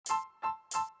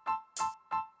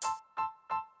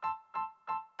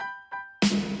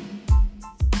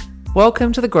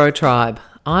Welcome to the Grow Tribe.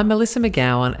 I'm Melissa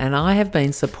McGowan and I have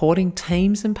been supporting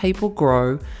teams and people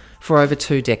grow for over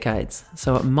 2 decades.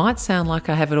 So it might sound like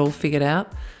I have it all figured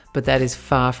out, but that is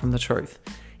far from the truth.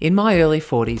 In my early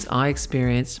 40s, I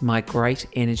experienced my great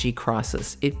energy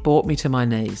crisis. It brought me to my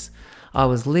knees. I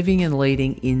was living and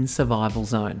leading in survival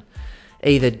zone,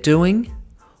 either doing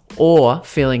or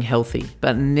feeling healthy,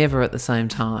 but never at the same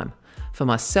time. For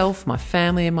myself, my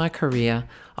family and my career,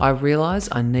 I realised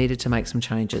I needed to make some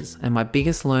changes, and my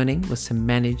biggest learning was to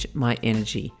manage my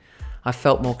energy. I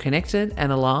felt more connected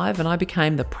and alive, and I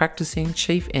became the practicing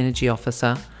Chief Energy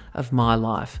Officer of my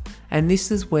life. And this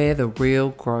is where the real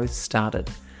growth started.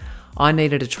 I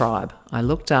needed a tribe. I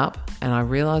looked up and I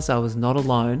realised I was not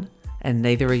alone, and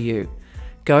neither are you.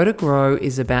 Go to Grow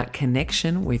is about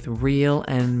connection with real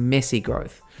and messy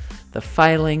growth. The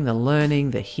failing, the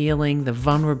learning, the healing, the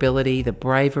vulnerability, the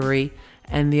bravery,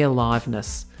 and the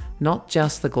aliveness, not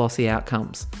just the glossy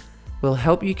outcomes. We'll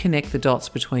help you connect the dots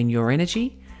between your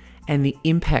energy and the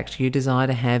impact you desire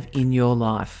to have in your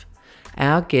life.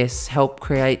 Our guests help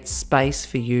create space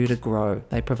for you to grow.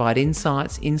 They provide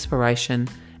insights, inspiration,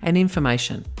 and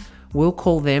information. We'll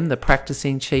call them the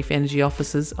practicing Chief Energy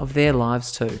Officers of their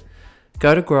lives too.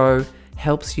 Go to Grow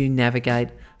helps you navigate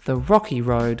the rocky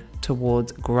road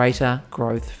towards greater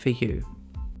growth for you.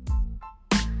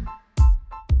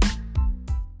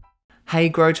 Hey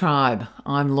Grow Tribe,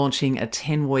 I'm launching a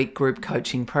 10-week group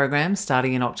coaching program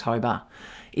starting in October.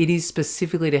 It is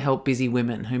specifically to help busy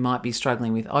women who might be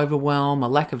struggling with overwhelm, a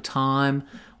lack of time,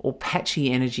 or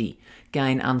patchy energy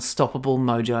gain unstoppable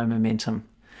mojo momentum.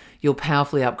 You'll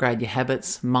powerfully upgrade your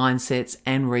habits, mindsets,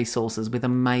 and resources with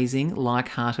amazing,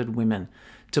 like-hearted women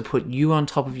to put you on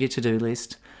top of your to-do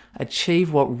list,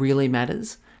 achieve what really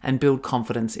matters, and build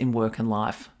confidence in work and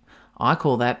life. I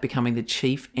call that becoming the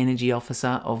Chief Energy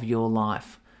Officer of your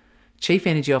life. Chief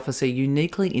Energy Officer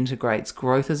uniquely integrates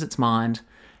growth as its mind,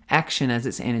 action as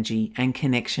its energy, and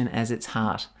connection as its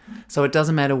heart. So it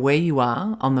doesn't matter where you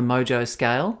are on the mojo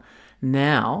scale,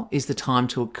 now is the time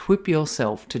to equip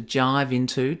yourself to dive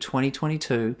into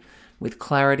 2022 with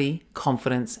clarity,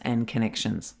 confidence, and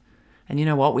connections. And you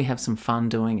know what? We have some fun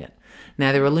doing it.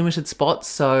 Now, there are limited spots,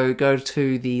 so go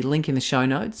to the link in the show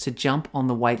notes to jump on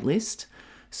the wait list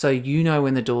so you know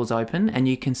when the doors open and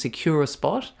you can secure a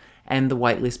spot and the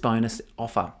waitlist bonus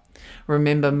offer.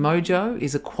 Remember, mojo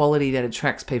is a quality that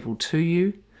attracts people to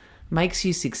you, makes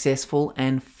you successful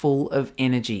and full of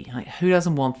energy. Like, who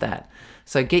doesn't want that?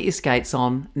 So get your skates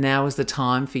on. Now is the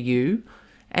time for you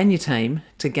and your team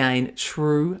to gain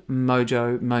true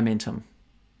mojo momentum.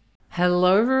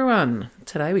 Hello everyone.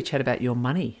 Today we chat about your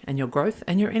money and your growth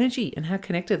and your energy and how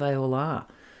connected they all are.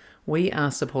 We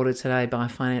are supported today by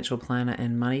financial planner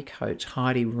and money coach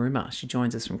Heidi Rumer. She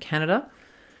joins us from Canada.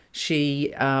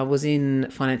 She was in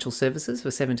financial services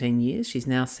for 17 years. She's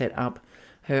now set up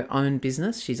her own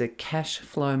business. She's a cash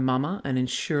flow mama, an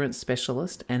insurance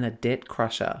specialist, and a debt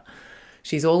crusher.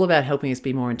 She's all about helping us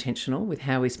be more intentional with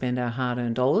how we spend our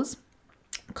hard-earned dollars,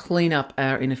 clean up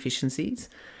our inefficiencies,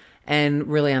 and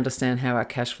really understand how our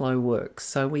cash flow works.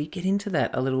 So we get into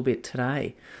that a little bit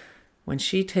today. When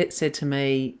she said to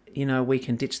me, we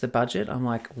can ditch the budget, I'm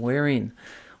like, we're in.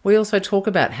 We also talk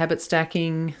about habit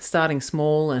stacking, starting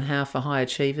small, and how for high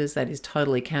achievers that is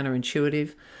totally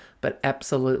counterintuitive, but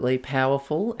absolutely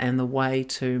powerful and the way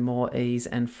to more ease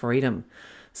and freedom.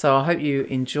 So I hope you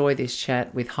enjoy this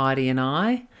chat with Heidi and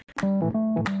I.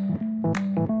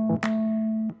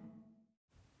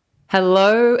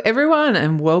 Hello everyone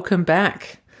and welcome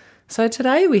back. So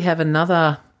today we have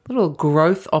another little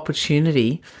growth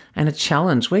opportunity and a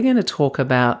challenge. We're going to talk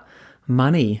about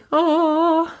money.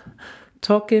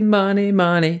 Talking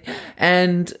money.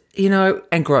 And,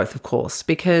 and growth, of course,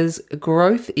 because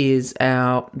growth is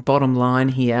our bottom line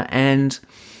here. And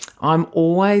I'm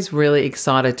always really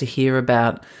excited to hear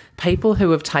about people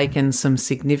who have taken some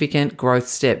significant growth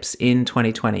steps in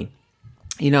 2020.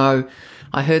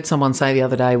 I heard someone say the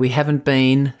other day, we haven't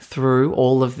been through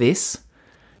all of this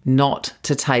not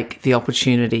to take the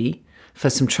opportunity for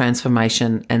some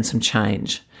transformation and some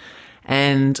change.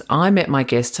 And I met my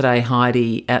guest today,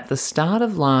 Heidi, at the start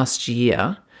of last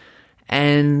year.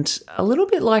 And a little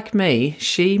bit like me,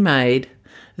 she made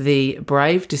the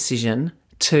brave decision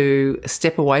to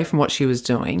step away from what she was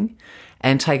doing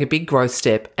and take a big growth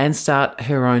step and start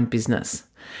her own business.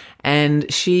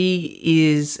 And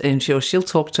she'll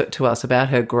talk to us about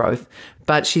her growth,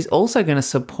 but she's also going to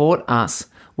support us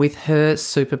with her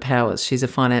superpowers. She's a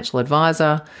financial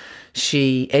advisor.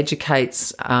 She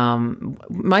educates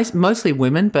mostly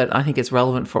women, but I think it's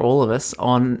relevant for all of us,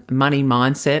 on money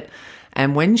mindset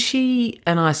And when she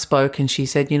and I spoke and she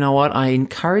said, you know what, I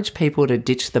encourage people to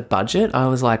ditch the budget, I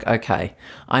was like, okay,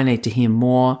 I need to hear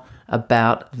more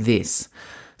about this.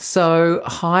 So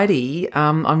Heidi,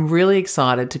 I'm really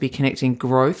excited to be connecting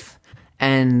growth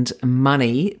and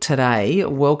money today.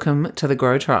 Welcome to the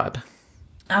Grow Tribe.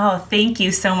 Oh, thank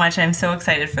you so much. I'm so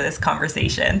excited for this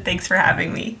conversation. Thanks for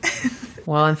having me.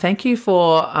 Well, and thank you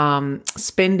for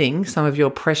spending some of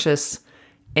your precious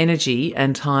energy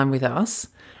and time with us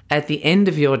at the end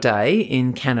of your day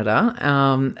in Canada.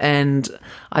 And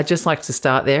I'd just like to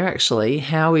start there, actually.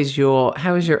 How is your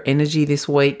energy this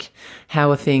week?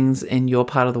 How are things in your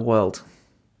part of the world?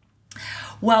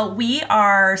 Well, we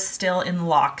are still in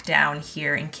lockdown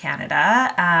here in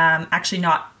Canada. Actually,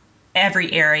 not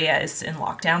every area is in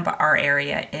lockdown, but our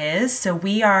area is. So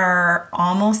we are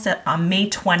almost on May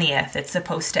 20th. It's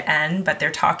supposed to end, but they're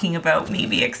talking about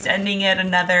maybe extending it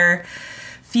another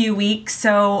few weeks.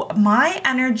 So my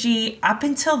energy up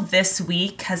until this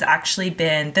week has actually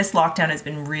been, this lockdown has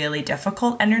been really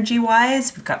difficult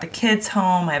energy-wise. We've got the kids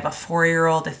home. I have a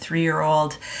 4-year-old, a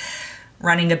 3-year-old,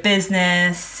 running a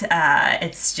business.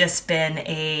 It's just been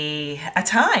a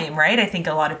time, right? I think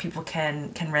a lot of people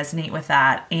can resonate with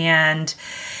that. And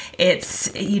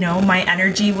it's, my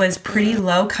energy was pretty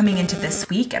low coming into this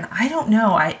week. And I don't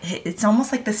know, it's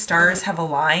almost like the stars have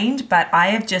aligned, but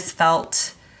I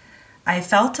felt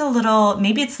a little,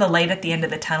 maybe it's the light at the end of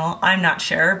the tunnel, I'm not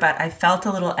sure, but I felt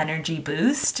a little energy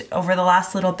boost over the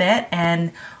last little bit.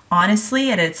 And honestly,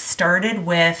 it had started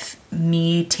with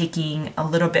me taking a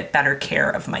little bit better care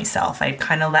of myself. I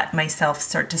kind of let myself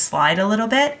start to slide a little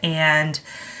bit. And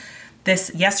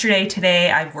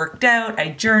today, I worked out, I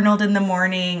journaled in the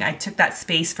morning, I took that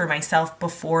space for myself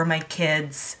before my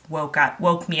kids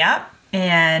woke me up.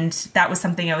 And that was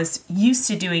something I was used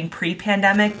to doing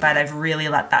pre-pandemic, but I've really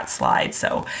let that slide.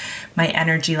 So my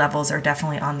energy levels are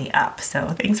definitely on the up. So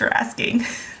thanks for asking.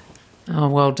 Oh,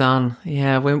 well done.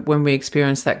 Yeah, when we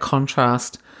experience that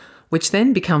contrast, which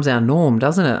then becomes our norm,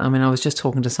 doesn't it? I mean, I was just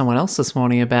talking to someone else this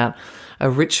morning about a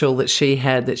ritual that she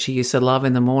had that she used to love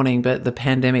in the morning, but the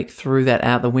pandemic threw that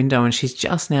out the window and she's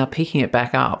just now picking it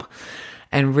back up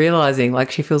and realizing like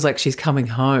she feels like she's coming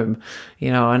home,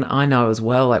 and I know as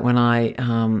well, like when I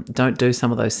don't do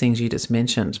some of those things you just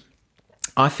mentioned,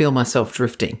 I feel myself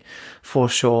drifting for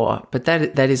sure. But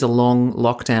that is a long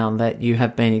lockdown that you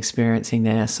have been experiencing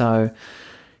there. So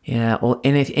yeah, or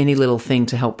any little thing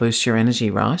to help boost your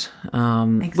energy, right?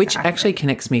 Exactly. Which actually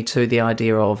connects me to the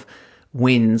idea of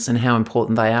wins and how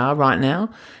important they are right now.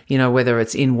 Whether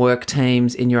it's in work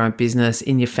teams, in your own business,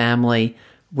 in your family,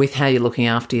 with how you're looking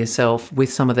after yourself, with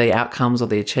some of the outcomes or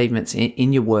the achievements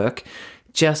in your work,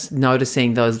 just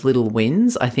noticing those little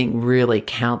wins, I think really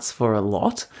counts for a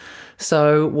lot.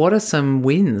 So what are some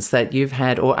wins that you've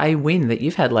had, or a win that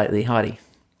you've had lately, Heidi?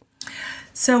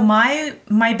 So my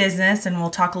business, and we'll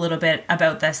talk a little bit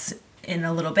about this in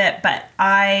a little bit, but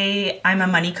I'm a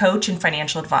money coach and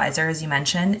financial advisor, as you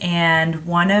mentioned, and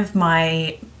one of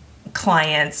my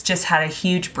clients just had a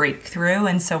huge breakthrough.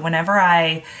 And so whenever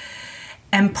I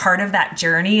am part of that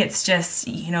journey, it's just,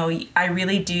 I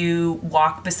really do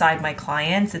walk beside my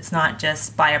clients. It's not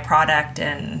just buy a product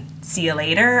and see you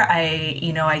later.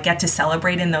 I get to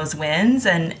celebrate in those wins,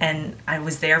 and I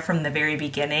was there from the very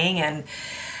beginning. And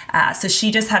so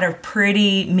she just had a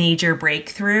pretty major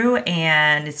breakthrough,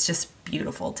 and it's just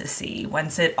beautiful to see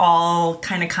once it all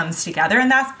kind of comes together.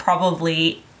 And that's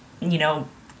probably,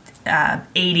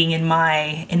 aiding in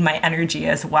my energy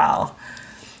as well.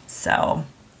 So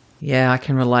yeah, I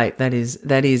can relate. That is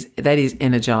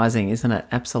energizing, isn't it?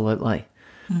 Absolutely.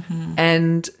 Mm-hmm.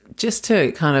 And just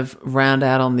to kind of round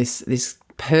out on this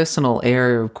personal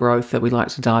area of growth that we like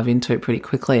to dive into pretty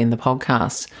quickly in the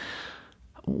podcast,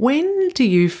 when do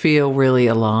you feel really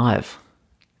alive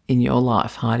in your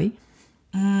life, Heidi?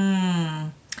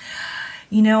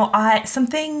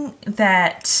 Something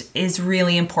that is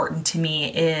really important to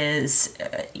me is,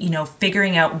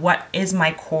 figuring out what is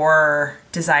my core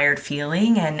desired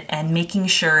feeling and making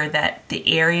sure that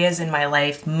the areas in my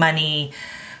life, money,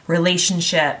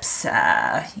 relationships,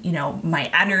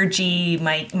 my energy,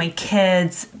 my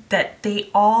kids, that they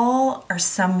all are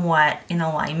somewhat in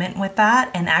alignment with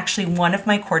that. And actually one of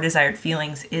my core desired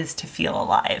feelings is to feel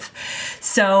alive.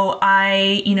 So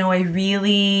I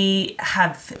really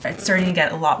it's starting to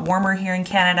get a lot warmer here in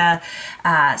Canada.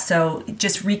 So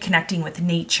just reconnecting with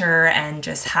nature and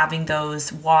just having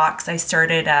those walks. I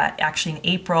started actually in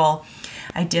April.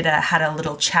 I had a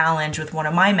little challenge with one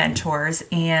of my mentors,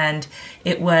 and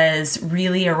it was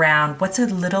really around what's a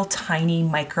little tiny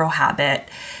micro habit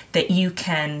that you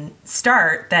can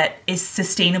start that is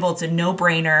sustainable. It's a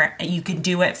no-brainer. You can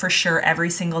do it for sure every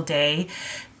single day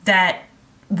that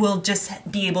will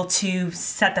just be able to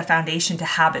set the foundation to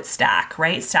habit stack,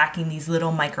 right? Stacking these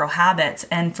little micro habits.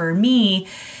 And for me,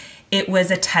 it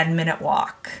was a 10-minute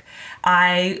walk.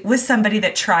 I was somebody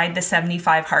that tried the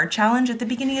 75 hard challenge at the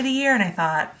beginning of the year, and I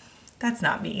thought, that's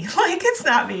not me. Like, it's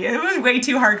not me. It was way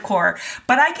too hardcore.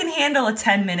 But I can handle a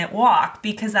 10-minute walk,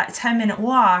 because that 10-minute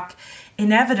walk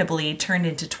inevitably turned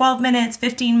into 12 minutes,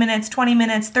 15 minutes, 20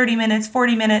 minutes, 30 minutes,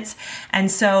 40 minutes.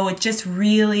 And so it just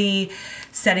really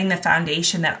setting the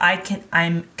foundation that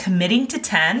I'm committing to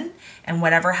 10, and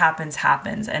whatever happens,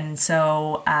 happens. And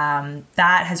so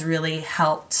that has really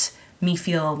helped me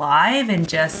feel alive and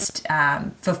just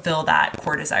fulfill that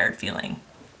core desired feeling.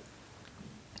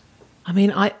 I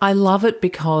mean, I love it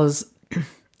because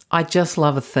I just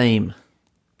love a theme.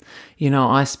 You know,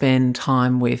 I spend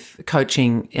time with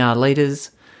coaching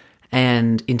leaders,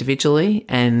 and individually,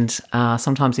 and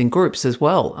sometimes in groups as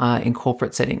well, in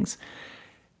corporate settings.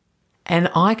 And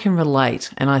I can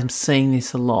relate, and I'm seeing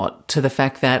this a lot, to the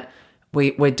fact that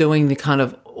we're doing the kind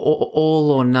of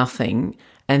all or nothing,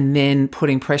 and then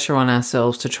putting pressure on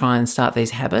ourselves to try and start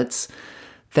these habits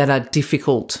that are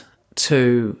difficult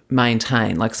to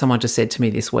maintain. Like someone just said to me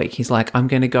this week, he's like, I'm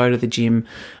going to go to the gym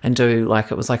and do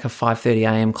it was like a 5:30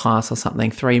 a.m. class or something,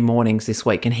 3 mornings this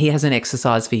week. And he hasn't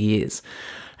exercised for years.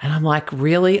 And I'm like,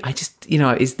 really? I just,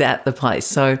 is that the place?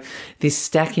 So this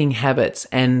stacking habits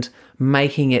and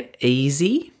making it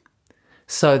easy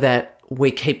so that we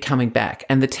keep coming back.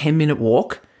 And the 10-minute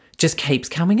walk just keeps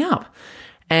coming up.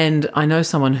 And I know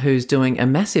someone who's doing a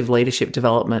massive leadership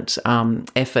development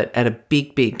effort at a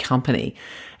big, big company,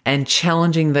 and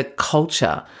challenging the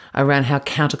culture around how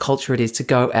counterculture it is to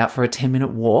go out for a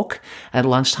 10-minute walk at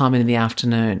lunchtime and in the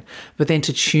afternoon, but then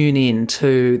to tune in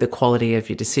to the quality of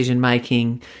your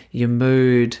decision-making, your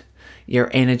mood,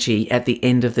 your energy at the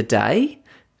end of the day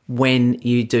when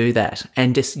you do that,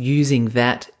 and just using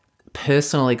that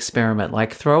personal experiment,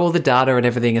 like throw all the data and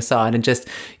everything aside and just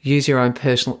use your own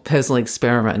personal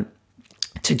experiment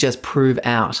to just prove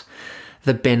out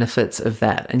the benefits of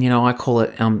that. And, I call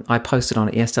it, I posted on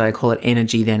it yesterday, I call it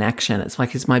energy, then action.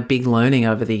 It's my big learning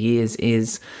over the years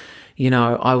is,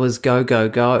 I was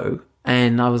go,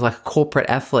 and I was like a corporate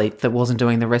athlete that wasn't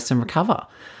doing the rest and recover.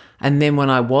 And then when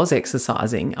I was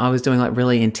exercising, I was doing like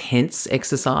really intense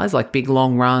exercise, like big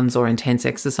long runs or intense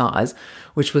exercise,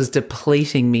 which was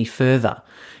depleting me further.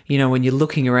 When you're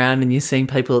looking around and you're seeing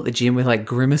people at the gym with like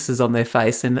grimaces on their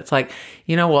face, and it's like,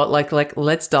 you know what, like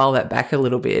let's dial that back a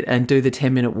little bit and do the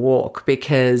 10-minute walk,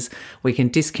 because we can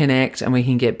disconnect and we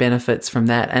can get benefits from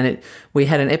that. And we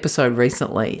had an episode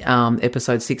recently,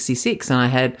 episode 66,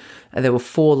 and there were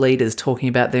 4 leaders talking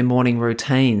about their morning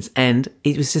routines, and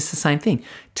it was just the same thing.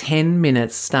 10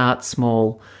 minutes, start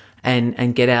small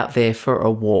and get out there for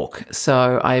a walk.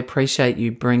 So I appreciate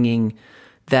you bringing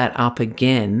that up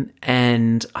again,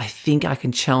 and I think I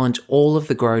can challenge all of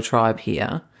the Grow Tribe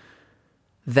here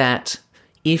that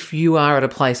if you are at a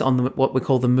place on what we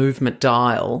call the movement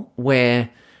dial, where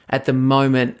at the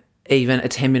moment even a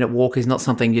 10-minute walk is not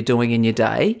something you're doing in your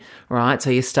day, right? So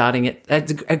you're starting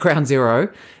at ground zero,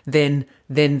 then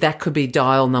that could be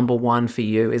dial number 1 for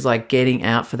you, is like getting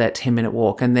out for that 10-minute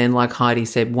walk. And then, like Heidi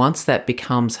said, once that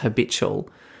becomes habitual,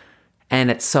 and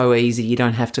it's so easy, you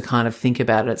don't have to kind of think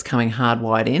about it, it's coming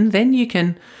hardwired in, then you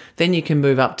can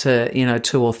move up to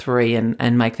 2 or 3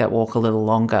 and make that walk a little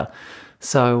longer.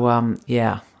 So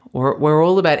we're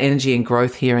all about energy and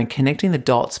growth here, and connecting the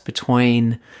dots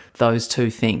between those two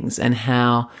things, and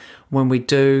how when we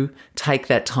do take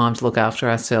that time to look after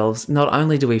ourselves, not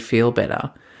only do we feel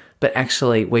better, but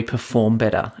actually we perform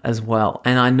better as well.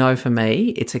 And I know for me,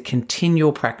 it's a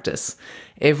continual practice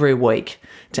every week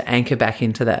to anchor back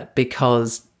into that,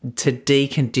 because to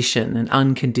decondition and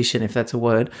uncondition, if that's a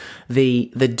word, the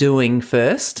doing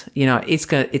first,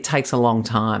 it takes a long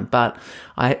time, but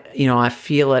I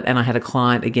feel it. And I had a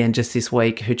client again just this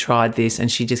week who tried this,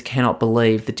 and she just cannot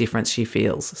believe the difference she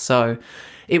feels. So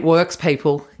it works,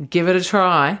 people. Give it a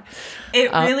try.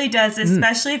 It really does,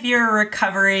 especially if you're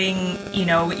recovering.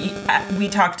 We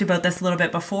talked about this a little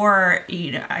bit before.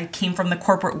 I came from the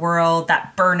corporate world.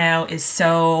 That burnout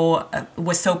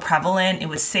was so prevalent. It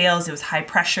was sales. It was high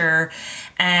pressure.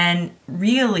 And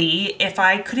really, if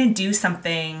I couldn't do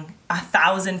something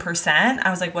 1,000%, I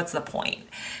was like, what's the point?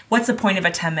 What's the point of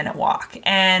a 10-minute walk?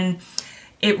 And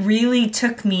it really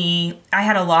took me, I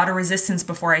had a lot of resistance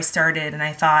before I started, and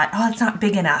I thought, it's not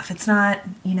big enough. It's not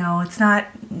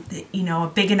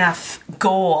a big enough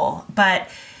goal. But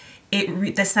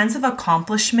the sense of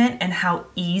accomplishment and how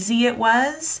easy it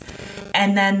was,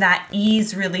 and then that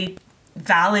ease really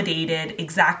validated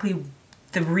exactly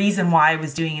the reason why I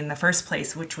was doing it in the first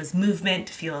place, which was movement,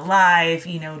 to feel alive,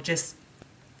 just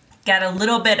get a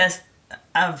little bit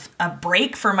of a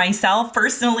break for myself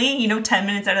personally. 10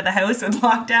 minutes out of the house with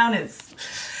lockdown,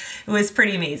 it was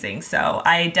pretty amazing. So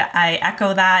I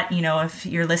echo that. If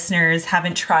your listeners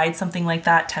haven't tried something like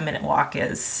that, 10-minute walk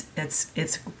it's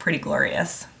pretty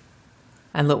glorious.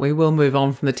 And look, we will move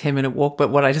on from the 10-minute walk, but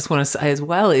what I just want to say as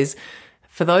well is,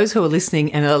 for those who are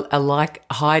listening and are like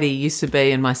Heidi used to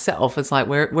be and myself, it's like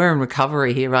we're in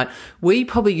recovery here, right? We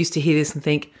probably used to hear this and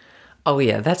think, oh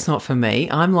yeah, that's not for me.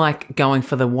 I'm like going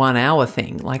for the 1 hour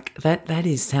thing. Like that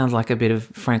sounds like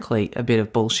frankly, a bit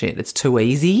of bullshit. It's too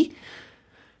easy.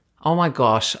 Oh my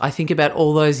gosh. I think about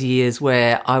all those years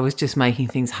where I was just making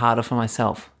things harder for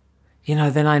myself,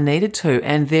 than I needed to.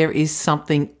 And there is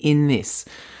something in this.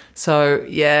 So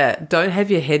yeah, don't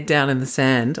have your head down in the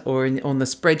sand or on the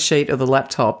spreadsheet or the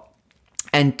laptop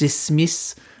and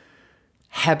dismiss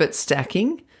habit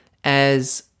stacking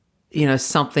as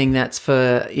something that's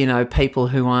for, people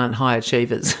who aren't high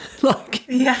achievers.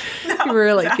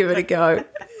 Really exactly. Give it a go.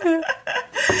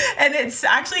 And it's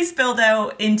actually spilled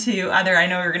out into I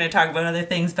know we're going to talk about other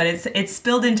things, but it's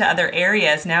spilled into other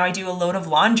areas. Now I do a load of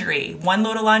laundry, 1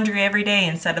 load of laundry every day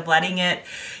instead of letting it,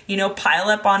 pile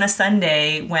up on a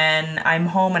Sunday when I'm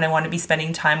home and I want to be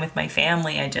spending time with my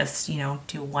family. I just,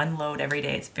 do 1 load every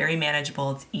day. It's very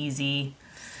manageable. It's easy.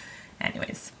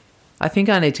 Anyways. I think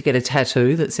I need to get a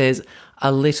tattoo that says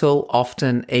a little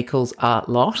often equals a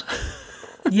lot.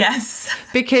 Yes.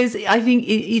 Because I think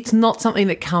it's not something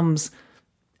that comes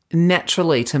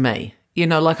naturally to me.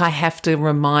 I have to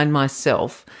remind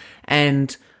myself,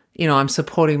 and, I'm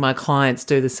supporting my clients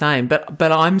do the same. But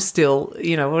I'm still,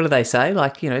 what do they say?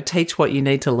 Teach what you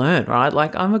need to learn, right?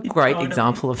 I'm a great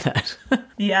example of that.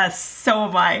 Yes, so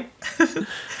am I.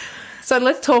 So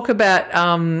let's talk about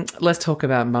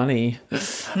money.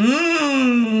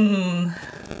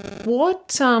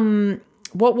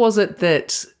 What was it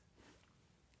that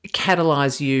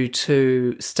catalyzed you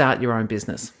to start your own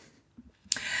business?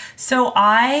 So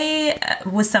I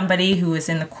was somebody who was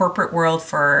in the corporate world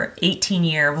for 17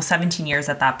 years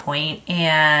at that point,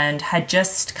 and had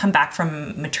just come back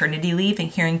from maternity leave. And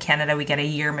here in Canada, we get a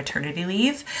year maternity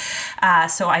leave.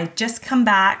 So I just come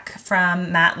back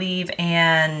from mat leave,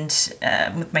 and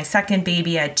with my second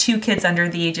baby, I had 2 kids under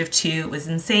the age of 2. It was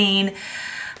insane.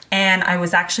 And I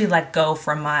was actually let go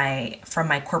from my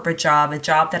corporate job, a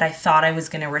job that I thought I was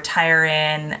going to retire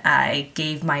in. I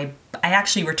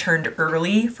actually returned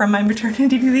early from my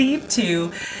maternity leave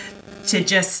to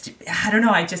just, I don't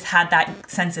know, I just had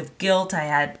that sense of guilt. I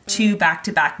had 2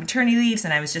 back-to-back maternity leaves,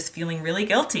 and I was just feeling really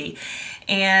guilty.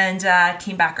 And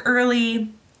came back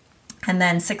early. And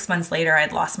then 6 months later,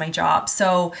 I'd lost my job.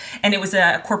 So, and it was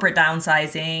a corporate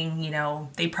downsizing.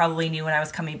 They probably knew when I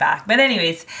was coming back. But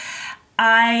anyways,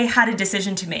 I had a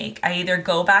decision to make. I either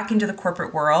go back into the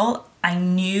corporate world. I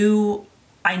knew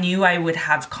I would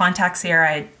have contacts there.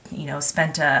 I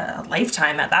spent a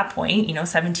lifetime at that point,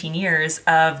 17 years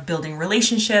of building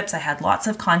relationships. I had lots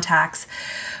of contacts.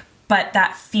 But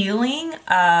that feeling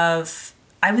of,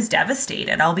 I was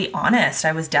devastated. I'll be honest.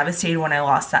 I was devastated when I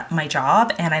lost my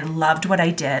job, and I loved what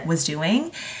I was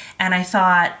doing. And I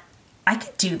thought, I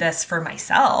could do this for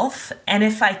myself. And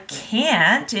if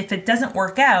it doesn't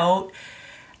work out,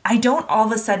 I don't all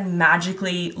of a sudden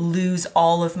magically lose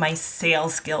all of my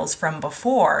sales skills from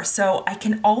before. So I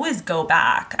can always go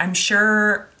back. I'm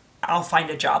sure I'll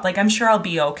find a job. I'm sure I'll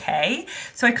be okay.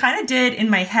 So I kind of did in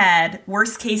my head,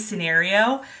 worst case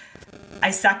scenario,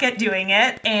 I suck at doing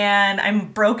it and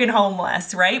I'm broke and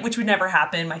homeless, right? Which would never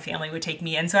happen. My family would take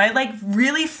me in. So I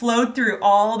really flowed through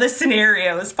all the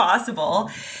scenarios possible.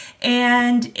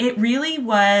 And it really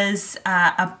was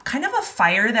a kind of a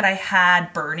fire that I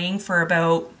had burning for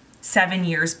about 7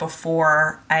 years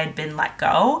before I had been let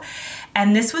go.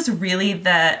 And this was really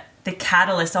the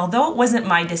catalyst. Although it wasn't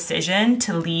my decision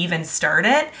to leave and start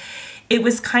it, it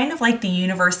was kind of like the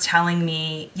universe telling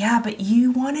me, yeah, but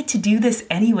you wanted to do this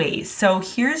anyways. So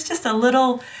here's just a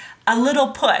little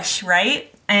push,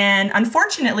 right? And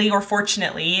unfortunately, or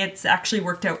fortunately, it's actually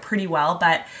worked out pretty well.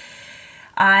 But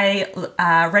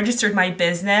I registered my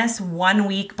business 1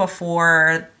 week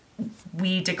before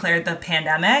we declared the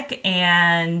pandemic,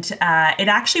 and it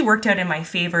actually worked out in my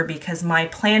favor because my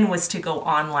plan was to go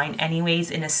online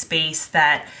anyways in a space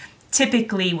that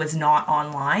typically was not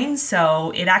online.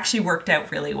 So it actually worked out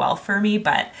really well for me,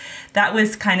 but that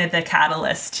was kind of the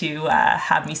catalyst to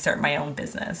have me start my own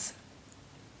business.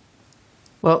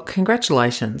 Well,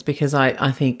 congratulations, because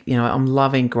I think, I'm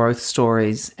loving growth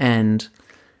stories and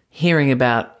hearing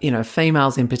about,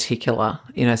 females in particular,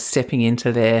 stepping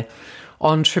into their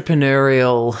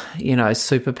entrepreneurial,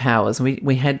 superpowers.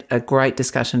 We had a great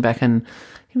discussion back in,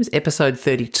 it was episode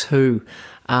 32,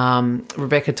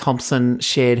 Rebecca Thompson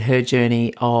shared her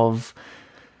journey of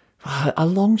a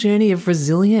long journey of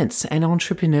resilience and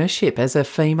entrepreneurship as a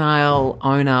female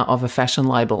owner of a fashion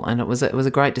label, and it was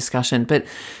a great discussion. But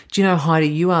do you know, Heidi,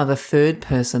 you are the third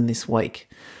person this week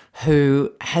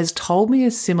who has told me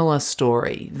a similar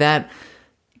story that,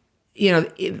 you know,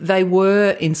 they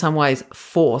were in some ways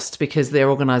forced because their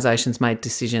organisations made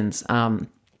decisions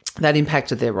that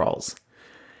impacted their roles.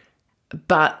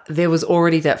 But there was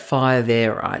already that fire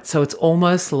there, right? So it's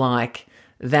almost like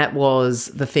that was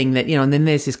the thing that, you know, and then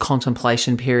there's this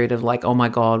contemplation period of like, oh my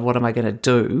God, what am I going to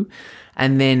do?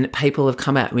 And then people have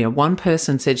come out. You know, one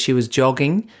person said she was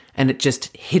jogging and it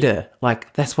just hit her,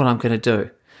 like, that's what I'm going to do.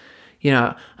 You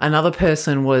know, another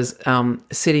person was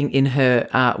sitting in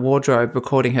her wardrobe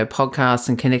recording her podcast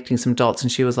and connecting some dots,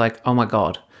 and she was like, oh my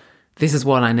God, this is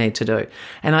what I need to do.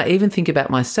 And I even think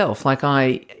about myself, like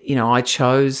I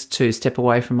chose to step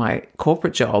away from my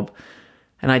corporate job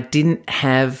and I didn't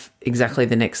have exactly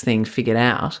the next thing figured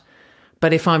out.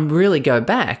 But if I really go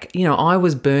back, you know, I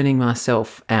was burning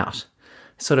myself out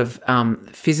sort of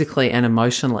physically and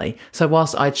emotionally. So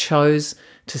whilst I chose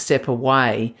to step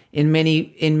away, in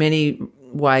many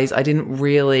ways, I didn't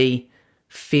really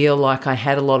feel like I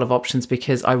had a lot of options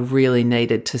because I really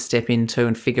needed to step into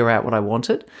and figure out what I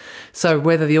wanted. So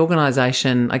whether the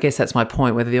organisation, I guess that's my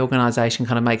point, whether the organisation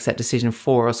kind of makes that decision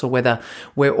for us or whether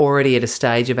we're already at a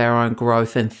stage of our own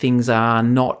growth and things are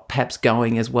not perhaps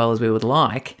going as well as we would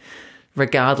like,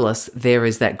 regardless, there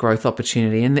is that growth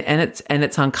opportunity, and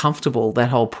it's uncomfortable, that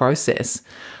whole process.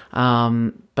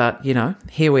 But, you know,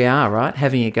 here we are, right,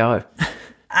 having a go.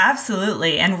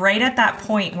 Absolutely. And right at that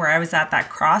point where I was at that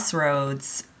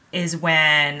crossroads is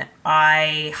when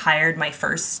I hired my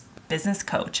first business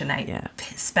coach, and I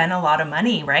spent a lot of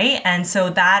money, right? And so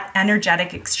that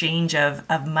energetic exchange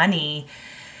of money,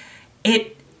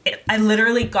 I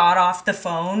literally got off the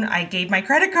phone. I gave my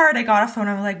credit card. I got off the phone.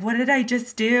 I was like, what did I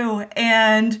just do?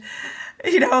 And,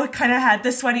 you know, kind of had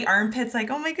the sweaty armpits, like,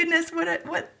 oh my goodness, what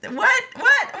am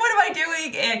I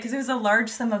doing? Because it was a large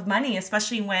sum of money,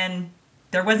 especially when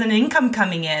there was an income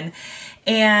coming in,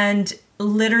 and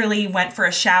literally went for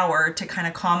a shower to kind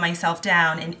of calm myself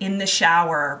down. And in the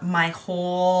shower, my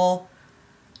whole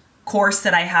course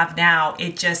that I have now,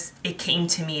 it came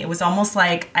to me. It was almost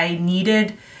like I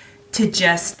needed to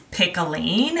just pick a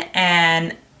lane.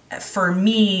 And for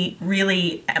me,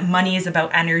 really, money is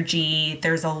about energy.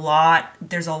 There's a lot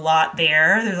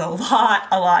there. There's a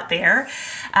lot there.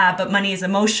 But money is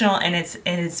emotional, and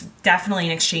it's definitely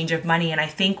an exchange of money. And I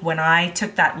think when I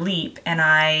took that leap and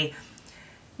I,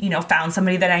 you know, found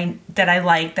somebody that I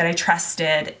liked, that I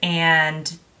trusted,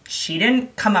 and she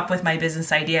didn't come up with my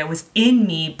business idea. It was in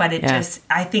me, but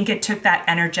I think it took that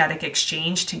energetic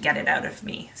exchange to get it out of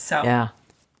me. So yeah.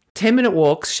 10-minute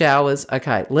walks, showers.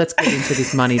 Okay, let's get into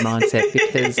this money mindset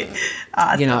because,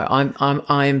 awesome. You know,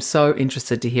 I am so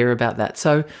interested to hear about that.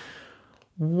 So,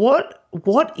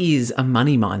 what is a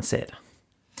money mindset?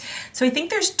 So I think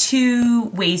there's two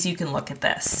ways you can look at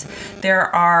this.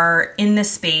 There are, in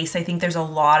this space, I think there's a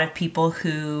lot of people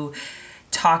who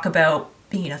talk about,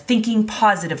 you know, thinking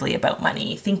positively about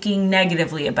money, thinking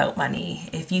negatively about money.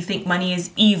 If you think money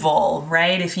is evil,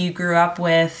 right? If you grew up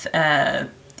with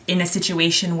in a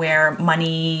situation where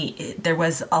money, there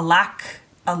was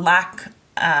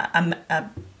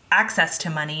access to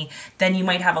money, then you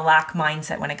might have a lack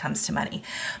mindset when it comes to money.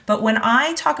 But when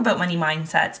I talk about money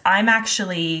mindsets, I'm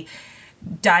actually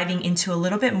diving into a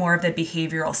little bit more of the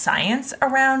behavioral science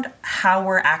around how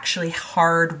we're actually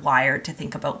hardwired to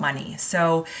think about money.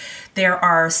 So there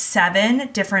are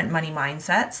 7 different money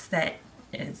mindsets that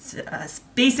it's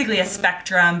basically a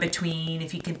spectrum between,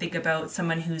 if you can think about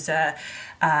someone who's a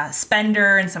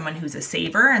spender and someone who's a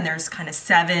saver, and there's kind of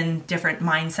 7 different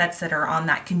mindsets that are on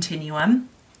that continuum.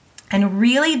 And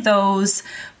really those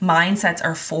mindsets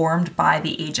are formed by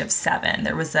the age of 7.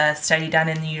 There was a study done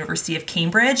in the University of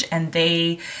Cambridge, and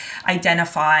they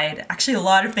identified actually a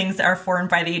lot of things that are formed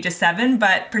by the age of 7,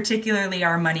 but particularly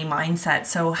our money mindset.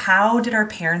 So how did our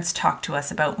parents talk to us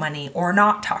about money or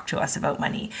not talk to us about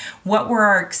money? What were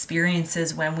our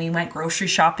experiences when we went grocery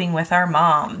shopping with our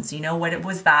moms? You know, what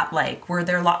was that like? Were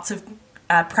there lots of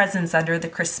presents under the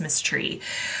Christmas tree?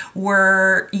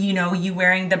 Were, you know, you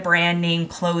wearing the brand name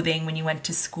clothing when you went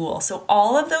to school? So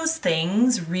all of those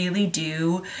things really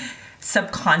do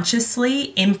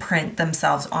subconsciously imprint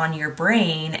themselves on your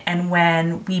brain. And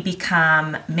when we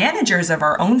become managers of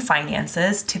our own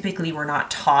finances, typically we're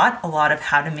not taught a lot of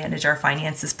how to manage our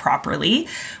finances properly.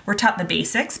 We're taught the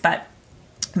basics, but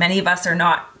many of us are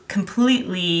not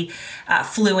completely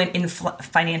fluent in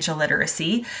financial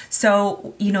literacy.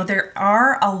 So, you know, there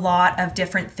are a lot of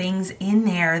different things in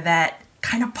there that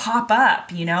kind of pop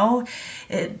up, you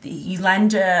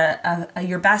lend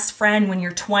your best friend when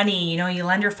you're 20, you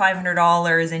lend her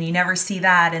 $500 and you never see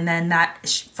that. And then that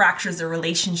fractures the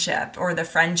relationship or the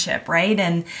friendship, right?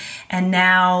 And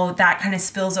now that kind of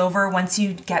spills over once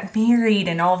you get married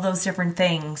and all of those different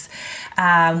things.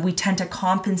 We tend to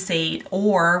compensate,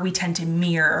 or we tend to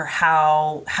mirror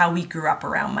how we grew up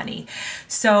around money.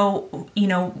 So,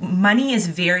 money is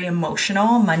very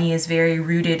emotional. Money is very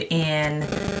rooted in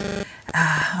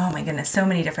oh my goodness, so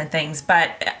many different things.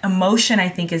 But emotion, I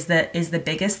think, is the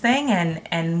biggest thing.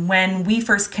 And when we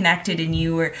first connected, and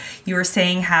you were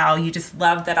saying how you just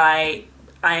love that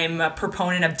I'm a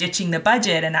proponent of ditching the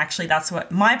budget, and actually that's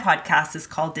what my podcast is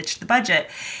called, Ditch the Budget,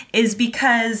 is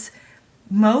because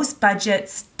most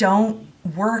budgets don't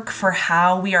work for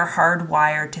how we are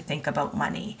hardwired to think about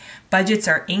money. Budgets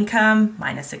are income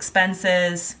minus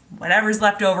expenses. Whatever's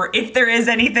left over, if there is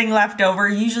anything left over,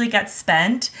 usually gets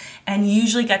spent, and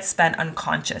usually gets spent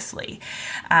unconsciously.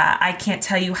 I can't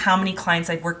tell you how many clients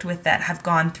I've worked with that have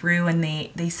gone through and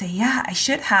they say, yeah, I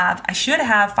should have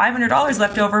 $500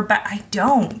 left over, but I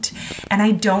don't. And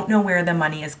I don't know where the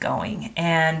money is going.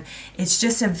 And it's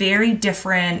just a very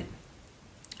different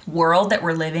world that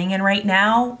we're living in right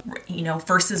now,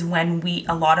 versus when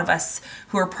a lot of us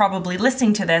who are probably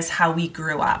listening to this, how we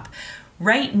grew up.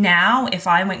 Right now, if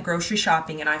I went grocery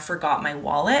shopping and I forgot my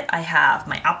wallet, I have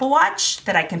my Apple Watch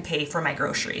that I can pay for my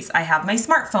groceries. I have my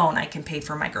smartphone, I can pay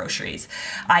for my groceries.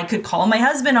 I could call my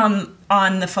husband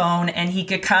on the phone and he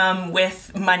could come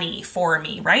with money for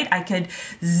me, right? I could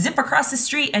zip across the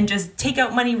street and just take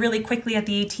out money really quickly at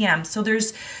the ATM. So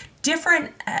there's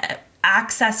different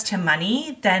access to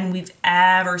money than we've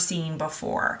ever seen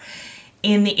before.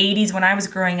 In the 80s, when I was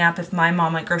growing up, if my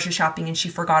mom went grocery shopping and she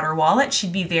forgot her wallet,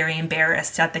 she'd be very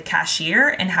embarrassed at the cashier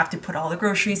and have to put all the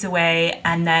groceries away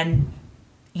and then,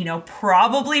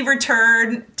 probably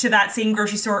return to that same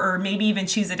grocery store, or maybe even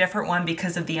choose a different one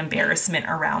because of the embarrassment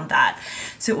around that.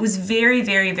 So it was very,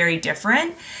 very, very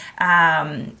different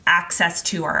access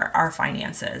to our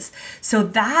finances. So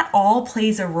that all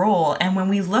plays a role. And when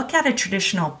we look at a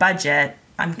traditional budget,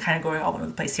 I'm kind of going all over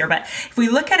the place here, but if we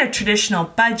look at a traditional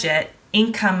budget,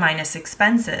 income minus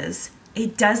expenses,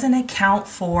 it doesn't account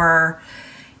for,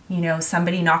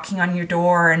 somebody knocking on your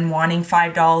door and wanting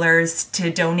 $5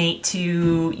 to donate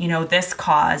to, this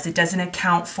cause. It doesn't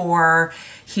account for,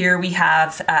 here we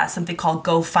have something called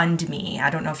GoFundMe. I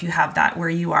don't know if you have that where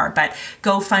you are, but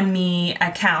GoFundMe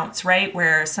accounts, right?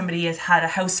 Where somebody has had a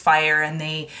house fire and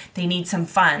they need some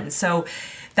funds. So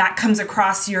that comes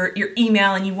across your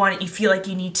email and you feel like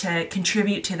you need to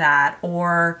contribute to that.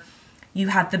 Or you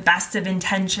have the best of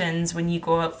intentions when you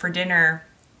go out for dinner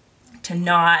to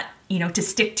not, to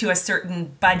stick to a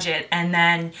certain budget, and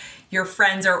then your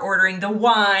friends are ordering the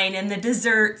wine and the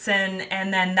desserts,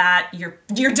 and then that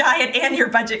your diet and your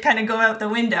budget kind of go out the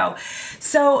window.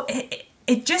 So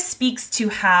it just speaks to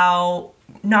how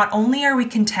not only are we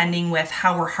contending with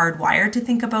how we're hardwired to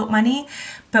think about money,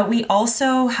 but we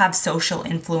also have social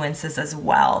influences as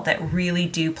well that really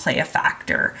do play a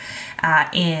factor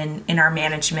in our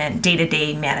management,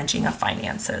 day-to-day managing of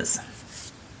finances.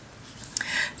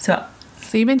 So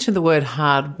you mentioned the word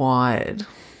hardwired.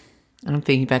 And I'm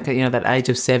thinking back at, that age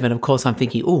of 7, of course, I'm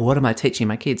thinking, oh, what am I teaching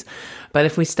my kids? But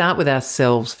if we start with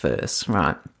ourselves first,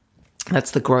 right,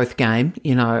 that's the growth game,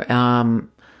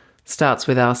 starts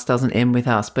with us, doesn't end with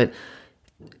us. But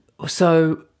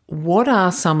so what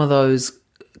are some of those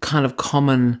kind of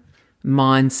common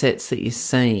mindsets that you're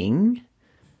seeing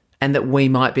and that we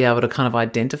might be able to kind of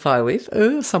identify with,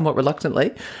 somewhat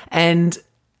reluctantly? And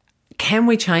can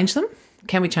we change them?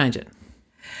 Can we change it?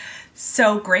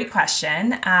 So great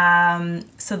question.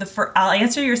 I'll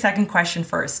answer your second question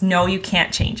first. No, you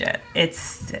can't change it.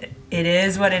 It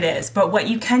is what it is. But what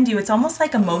you can do, it's almost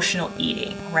like emotional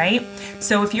eating, right?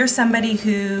 So if you're somebody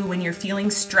who, when you're feeling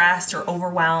stressed or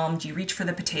overwhelmed, you reach for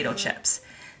the potato chips.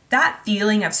 That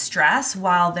feeling of stress,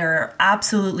 while there are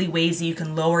absolutely ways you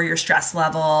can lower your stress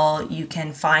level, you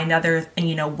can find other,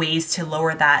 ways to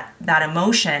lower that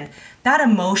emotion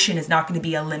is not going to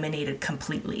be eliminated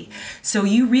completely. So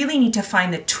you really need to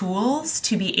find the tools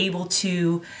to be able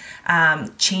to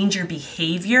change your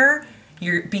behavioral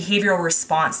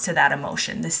response to that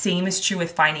emotion. The same is true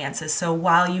with finances. So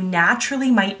while you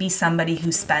naturally might be somebody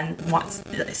who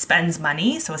spends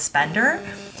money, so a spender,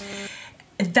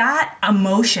 that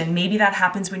emotion, maybe that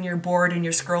happens when you're bored and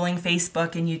you're scrolling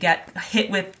Facebook and you get hit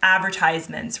with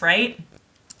advertisements, right?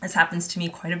 This happens to me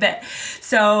quite a bit.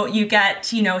 So you get,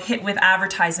 hit with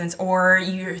advertisements, or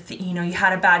you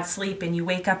had a bad sleep and you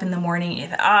wake up in the morning,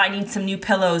 and I need some new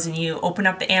pillows, and you open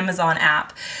up the Amazon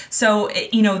app. So,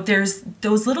 there's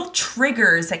those little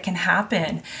triggers that can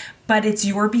happen, but it's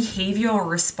your behavioral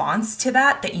response to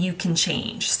that you can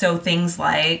change. So things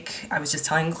like, I was just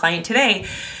telling a client today,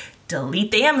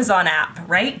 delete the Amazon app,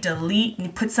 right?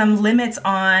 Put some limits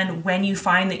on when you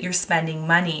find that you're spending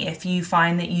money. If you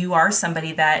find that you are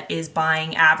somebody that is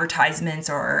buying advertisements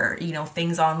or,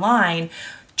 things online,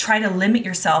 try to limit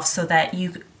yourself so that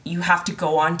you have to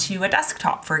go onto a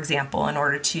desktop, for example, in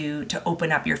order to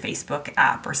open up your Facebook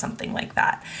app or something like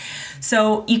that.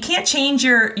 So you can't change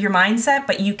your mindset,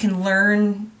 but you can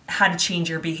learn how to change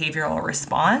your behavioral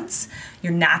response,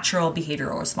 your natural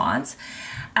behavioral response.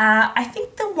 I think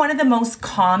one of the most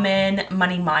common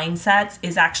money mindsets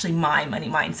is actually my money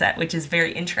mindset, which is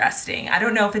very interesting. I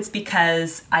don't know if it's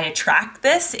because I attract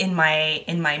this in my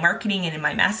marketing and in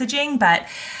my messaging, but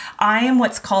I am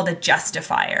what's called a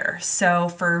justifier. So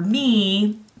for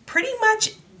me, pretty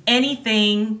much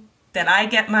anything that I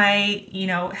get my,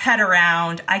 head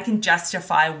around, I can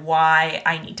justify why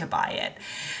I need to buy it.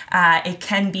 It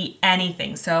can be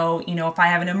anything. So, if I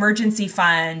have an emergency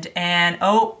fund and,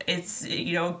 it's,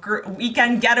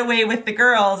 weekend getaway with the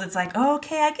girls, it's like,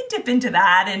 okay, I can dip into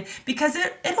that. And because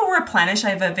it'll replenish,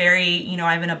 I have I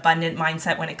have an abundant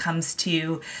mindset when it comes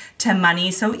to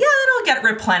money. So yeah, it'll get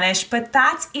replenished, but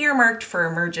that's earmarked for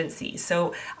emergencies.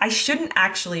 So I shouldn't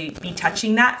actually be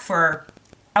touching that for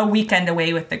a weekend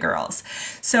away with the girls.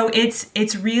 So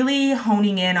it's really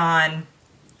honing in on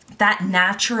that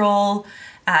natural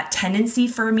tendency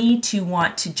for me to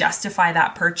want to justify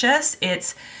that purchase.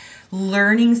 It's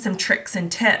learning some tricks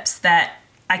and tips that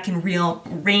I can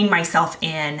rein myself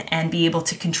in and be able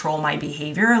to control my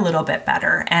behavior a little bit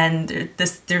better. And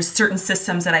there's certain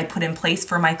systems that I put in place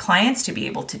for my clients to be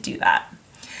able to do that.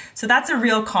 So that's a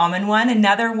real common one.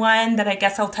 Another one that I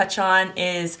guess I'll touch on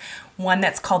is one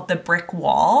that's called the brick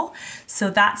wall. So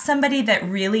that's somebody that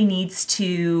really needs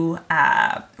to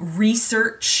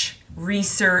research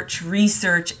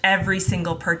every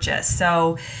single purchase.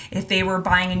 So if they were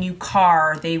buying a new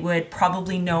car, they would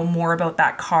probably know more about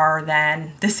that car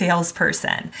than the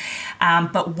salesperson.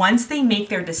 But once they make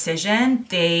their decision,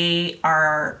 they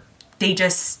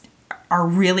just are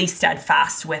really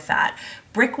steadfast with that.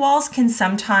 Brick walls can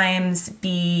sometimes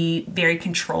be very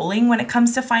controlling when it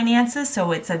comes to finances.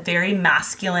 So it's a very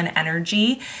masculine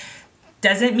energy.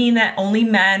 Doesn't mean that only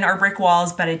men are brick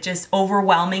walls, but it just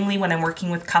overwhelmingly, when I'm working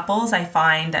with couples, I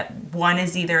find that one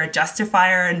is either a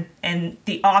justifier and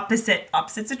the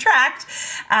opposites attract,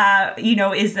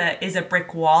 is a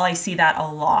brick wall. I see that a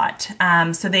lot.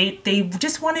 So they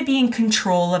just want to be in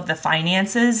control of the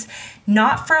finances,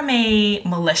 not from a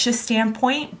malicious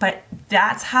standpoint, but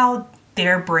that's how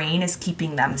their brain is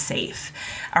keeping them safe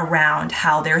around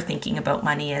how they're thinking about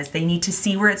money. Is they need to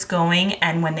see where it's going,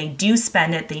 and when they do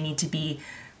spend it, they need to be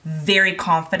very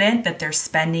confident that they're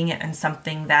spending it on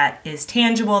something that is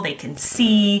tangible, they can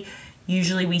see.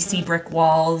 Usually we see brick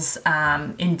walls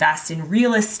invest in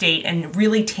real estate and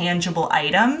really tangible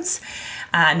items,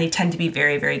 and they tend to be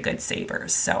very, very good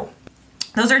savers. So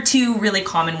those are two really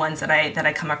common ones that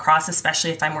I come across,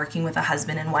 especially if I'm working with a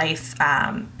husband and wife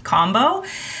combo.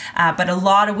 But a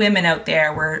lot of women out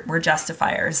there were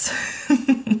justifiers.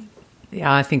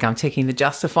 Yeah, I think I'm ticking the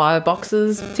justifier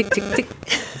boxes. Tick, tick, tick.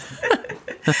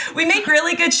 We make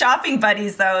really good shopping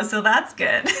buddies, though, so that's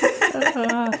good.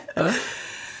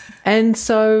 And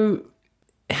so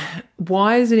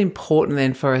why is it important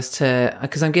then for us to,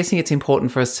 because I'm guessing it's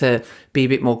important for us to be a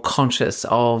bit more conscious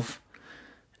of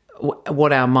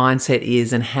what our mindset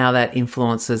is and how that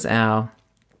influences our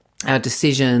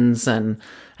decisions and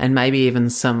maybe even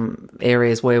some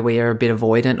areas where we are a bit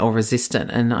avoidant or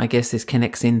resistant. And I guess this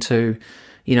connects into,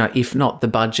 if not the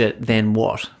budget, then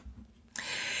what?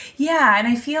 Yeah, and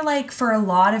I feel like for a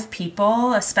lot of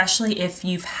people, especially if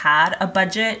you've had a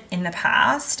budget in the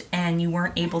past and you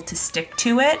weren't able to stick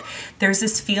to it, there's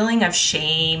this feeling of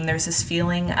shame. There's this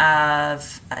feeling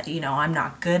of, I'm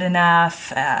not good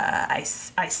enough. I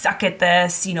suck at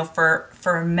this.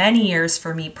 For many years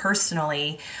for me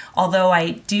personally, although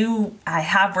I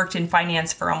have worked in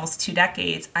finance for almost 2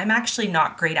 decades, I'm actually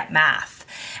not great at math.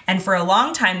 And for a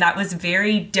long time, that was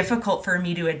very difficult for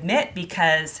me to admit,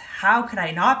 because how could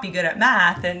I not be good at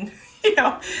math? And,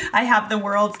 I have the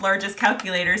world's largest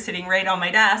calculator sitting right on my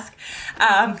desk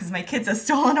because my kids have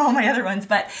stolen all my other ones.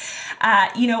 But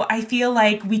I feel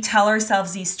like we tell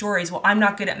ourselves these stories. Well, I'm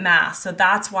not good at math, so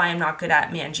that's why I'm not good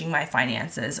at managing my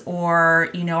finances. Or,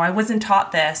 I wasn't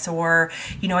taught this, or,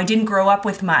 I didn't grow up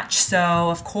with much. So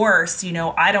of course,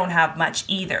 I don't have much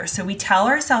either. So we tell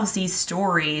ourselves these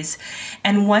stories.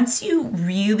 And once you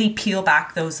really peel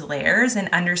back those layers and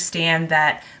understand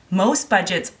that most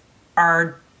budgets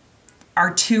are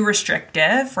too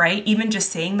restrictive, right? Even just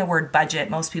saying the word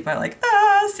budget, most people are like,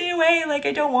 stay away, like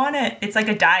I don't want it. It's like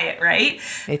a diet, right?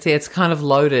 It's kind of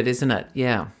loaded, isn't it?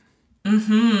 Yeah.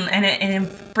 And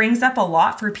it brings up a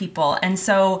lot for people. And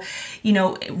so,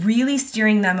 really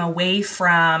steering them away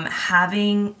from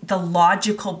having the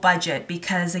logical budget,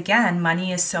 because again,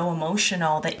 money is so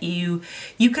emotional that you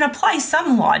can apply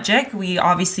some logic. We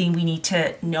need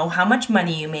to know how much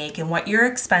money you make and what your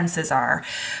expenses are.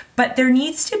 But there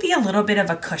needs to be a little bit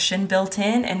of a cushion built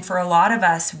in. And for a lot of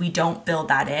us, we don't build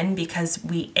that in because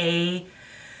we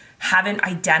haven't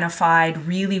identified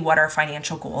really what our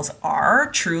financial goals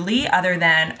are truly, other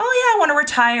than, I want to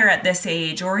retire at this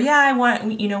age, or I want,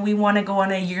 we want to go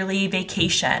on a yearly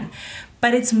vacation.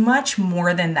 But it's much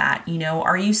more than that.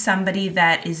 Are you somebody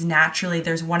that is naturally,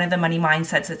 there's one of the money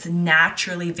mindsets that's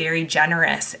naturally very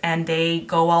generous, and they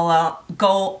go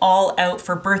all out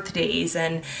for birthdays,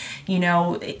 and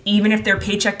even if they're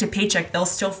paycheck to paycheck, they'll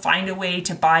still find a way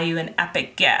to buy you an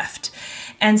epic gift.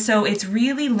 And so it's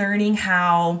really learning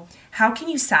how can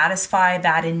you satisfy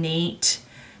that innate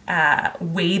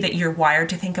way that you're wired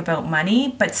to think about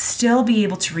money, but still be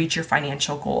able to reach your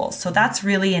financial goals. So that's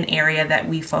really an area that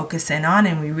we focus in on,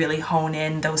 and we really hone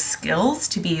in those skills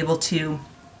to be able to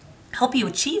help you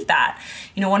achieve that.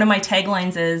 One of my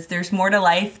taglines is, there's more to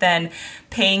life than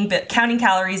counting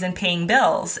calories and paying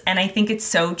bills. And I think it's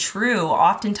so true.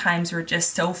 Oftentimes we're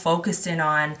just so focused in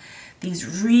on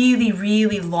these really,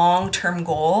 really long-term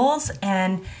goals,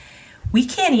 and we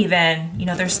can't even,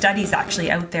 there's studies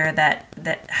actually out there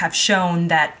that have shown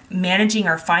that managing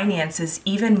our finances,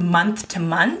 even month to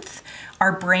month,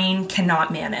 our brain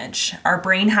cannot manage. Our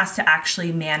brain has to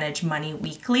actually manage money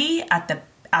weekly at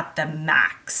the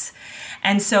max.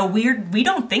 And so we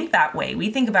don't think that way. We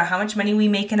think about how much money we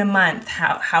make in a month,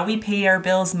 how we pay our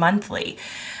bills monthly.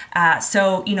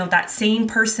 So that same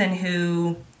person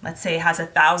who, let's say, has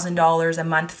 $1,000 a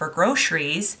month for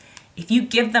groceries, if you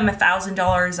give them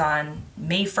 $1,000 on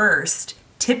May 1st,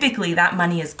 typically that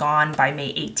money is gone by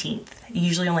May 18th. It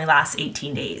usually only lasts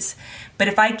 18 days. But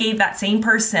if I gave that same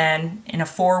person in a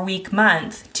 4-week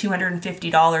month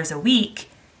 $250 a week,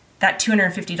 that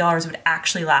 $250 would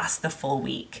actually last the full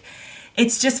week.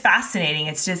 It's just fascinating.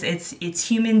 It's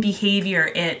human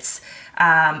behavior. It's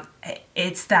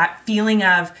that feeling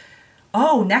of,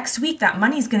 next week that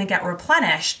money's going to get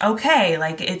replenished. Okay,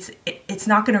 like it's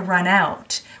not going to run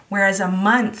out. Whereas a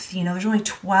month, there's only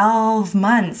 12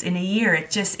 months in a year.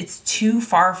 It's too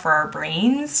far for our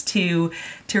brains to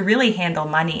really handle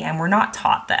money, and we're not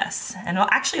taught this. And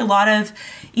actually, a lot of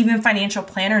even financial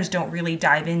planners don't really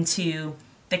dive into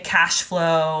the cash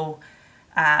flow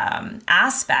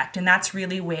aspect. And that's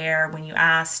really where, when you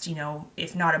asked,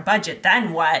 if not a budget,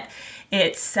 then what?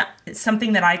 It's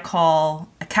something that I call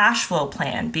a cash flow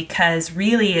plan, because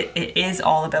really it is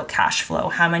all about cash flow.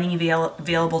 How many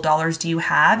available dollars do you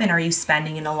have, and are you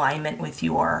spending in alignment with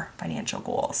your financial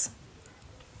goals?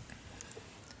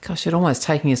 Gosh, it almost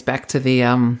taking us back to the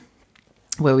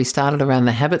where we started around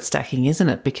the habit stacking, isn't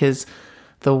it? Because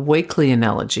the weekly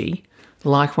analogy,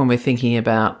 like when we're thinking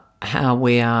about how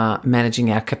we are managing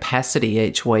our capacity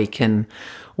each week and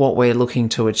what we're looking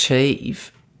to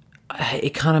achieve,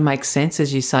 it kind of makes sense,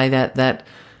 as you say, that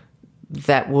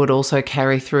would also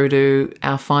carry through to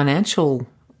our financial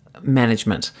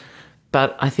management.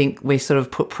 But I think we sort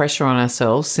of put pressure on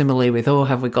ourselves similarly with,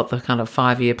 have we got the kind of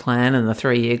 5-year plan and the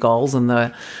 3-year goals and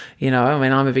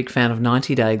I'm a big fan of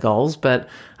 90-day goals, but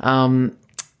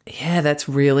that's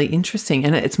really interesting.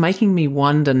 And it's making me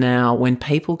wonder now, when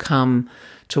people come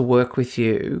to work with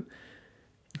you,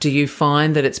 do you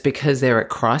find that it's because they're at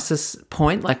crisis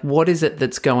point? Like, what is it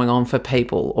that's going on for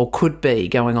people, or could be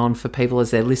going on for people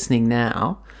as they're listening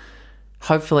now?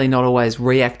 Hopefully not always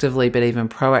reactively, but even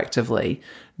proactively,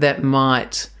 that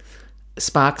might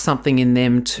spark something in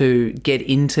them to get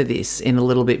into this in a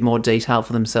little bit more detail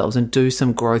for themselves and do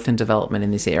some growth and development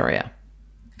in this area.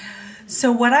 So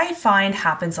what I find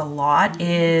happens a lot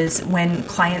is when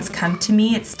clients come to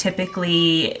me, it's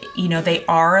typically, they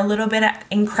are a little bit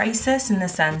in crisis, in the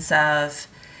sense of,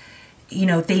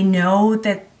 they know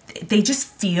that they just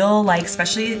feel like,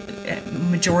 especially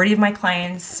majority of my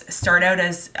clients start out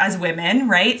as women,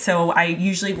 right? So I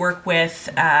usually work with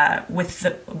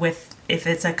if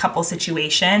it's a couple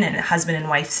situation and a husband and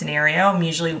wife scenario, I'm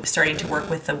usually starting to work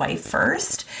with the wife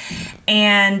first.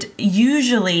 And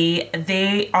usually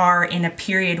they are in a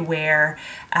period where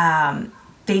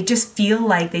they just feel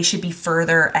like they should be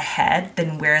further ahead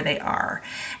than where they are.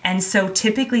 And so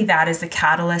typically that is a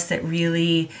catalyst that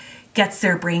really gets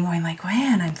their brain going like,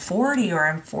 man, I'm 40 or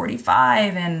I'm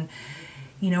 45 and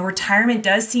retirement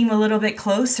does seem a little bit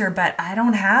closer, but I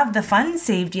don't have the funds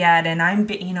saved yet. And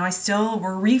we're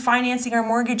refinancing our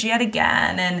mortgage yet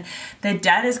again. And the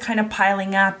debt is kind of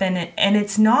piling up. And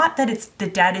it's not that the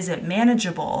debt isn't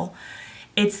manageable.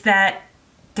 It's that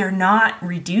they're not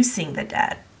reducing the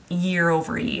debt year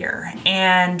over year.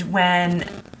 And when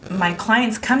my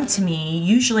clients come to me,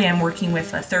 usually I'm working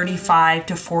with a 35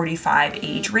 to 45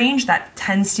 age range. That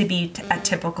tends to be a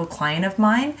typical client of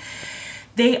mine.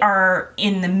 They are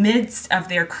in the midst of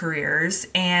their careers,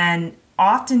 and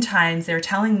oftentimes they're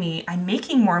telling me, I'm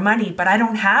making more money, but I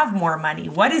don't have more money.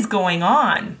 What is going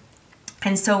on?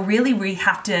 And so really we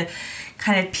have to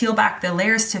kind of peel back the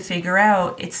layers to figure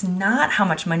out it's not how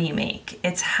much money you make,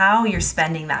 it's how you're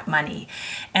spending that money.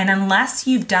 And unless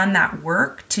you've done that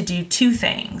work to do two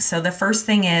things. So the first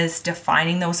thing is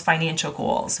defining those financial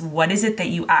goals. What is it that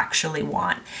you actually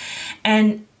want?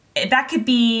 And that could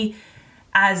be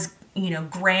as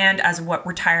grand as what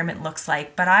retirement looks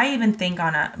like, but I even think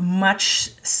on a much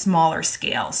smaller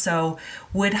scale. So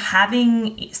would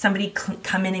having somebody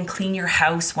come in and clean your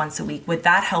house once a week, would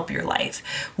that help your life?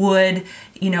 Would,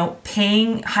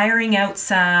 hiring out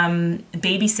some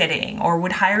babysitting, or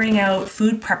would hiring out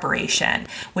food preparation,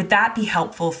 would that be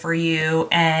helpful for you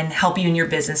and help you in your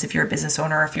business if you're a business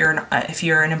owner, if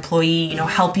you're an employee,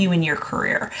 help you in your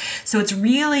career? So it's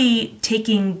really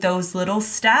taking those little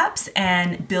steps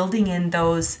and building in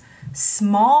those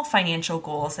small financial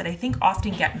goals that I think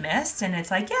often get missed. And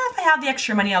it's like, yeah, if I have the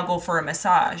extra money, I'll go for a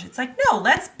massage. It's like, no,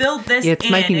 let's build this in. Yeah, it's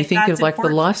making me think of like the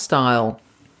lifestyle.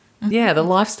 Mm-hmm. Yeah, the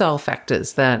lifestyle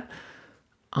factors that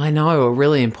I know are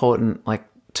really important, like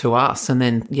to us. And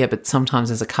then, but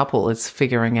sometimes as a couple, it's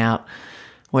figuring out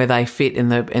where they fit in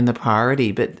the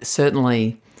priority. But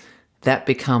certainly that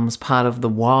becomes part of the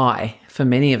why for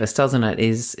many of us, doesn't it?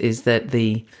 Is that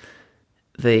the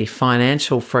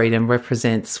financial freedom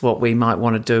represents what we might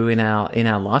want to do in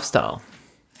our lifestyle.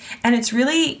 And it's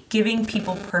really giving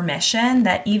people permission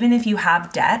that even if you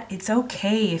have debt, it's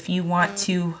okay if you want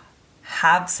to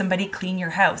have somebody clean your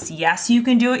house. Yes, you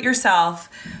can do it yourself,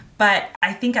 but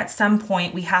I think at some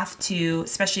point we have to,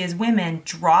 especially as women,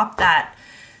 drop that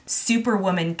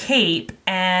superwoman cape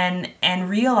and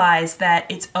realize that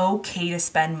it's okay to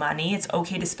spend money. It's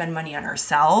okay to spend money on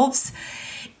ourselves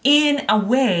in a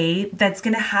way that's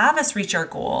going to have us reach our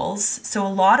goals. So a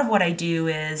lot of what I do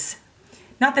is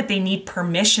not that they need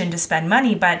permission to spend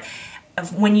money, but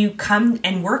when you come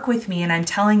and work with me and I'm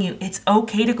telling you it's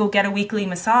okay to go get a weekly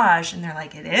massage, and they're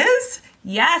like, it is?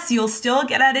 Yes, you'll still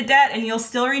get out of debt and you'll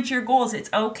still reach your goals.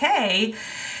 It's okay.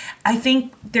 I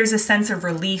think there's a sense of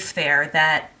relief there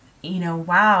that,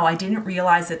 wow, I didn't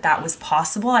realize that was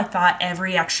possible. I thought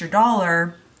every extra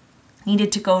dollar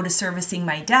needed to go to servicing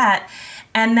my debt.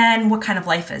 And then what kind of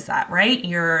life is that, right?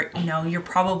 You're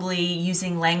probably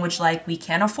using language like, we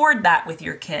can't afford that with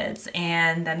your kids.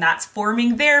 And then that's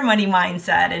forming their money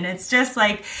mindset. And it's just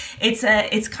like,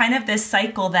 it's kind of this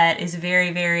cycle that is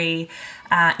very, very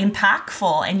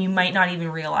impactful, and you might not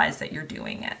even realize that you're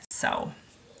doing it. So.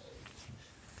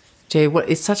 Gee,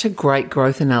 it's such a great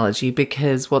growth analogy,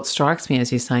 because what strikes me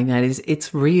as you're saying that is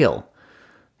it's real,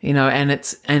 and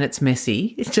it's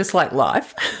messy. It's just like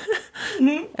life.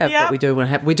 Mm-hmm. But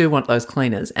we do want those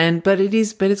cleaners, but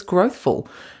it's growthful.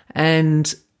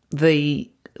 And the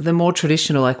more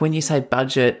traditional, like when you say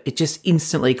budget, it just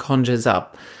instantly conjures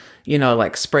up,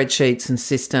 like spreadsheets and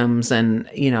systems, and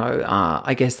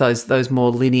I guess those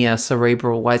more linear,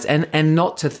 cerebral ways. And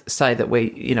not to say that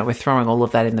we're throwing all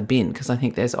of that in the bin, because I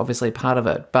think there's obviously part of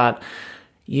it, but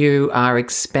you are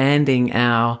expanding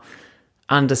our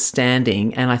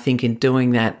understanding, and I think in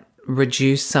doing that,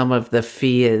 reduce some of the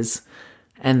fears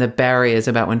and the barriers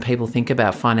about when people think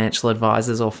about financial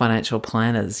advisors or financial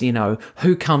planners.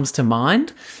 Who comes to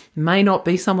mind may not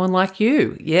be someone like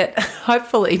you, yet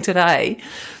hopefully today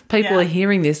people are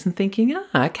hearing this and thinking,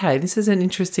 okay, this is an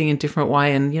interesting and different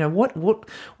way, and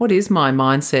what is my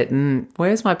mindset, and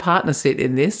where's my partner sit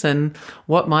in this, and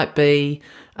what might be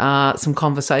some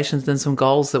conversations and some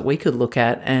goals that we could look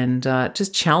at, and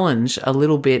just challenge a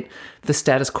little bit the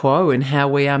status quo in how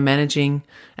we are managing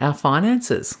our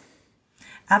finances.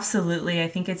 Absolutely. I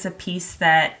think it's a piece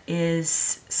that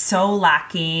is so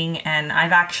lacking, and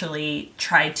I've actually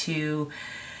tried to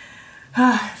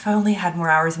if I only had more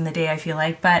hours in the day, I feel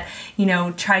like, but,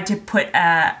 tried to put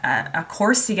a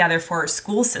course together for our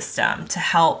school system to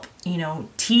help,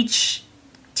 teach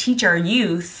our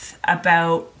youth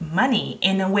about money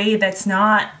in a way that's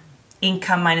not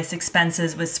income minus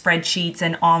expenses with spreadsheets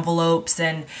and envelopes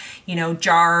and,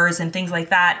 jars and things like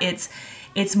that.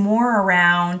 It's more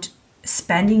around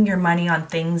spending your money on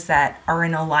things that are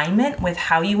in alignment with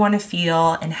how you want to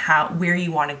feel and where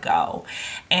you want to go.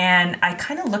 And I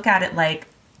kind of look at it like,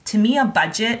 to me, a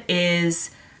budget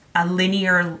is a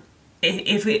linear.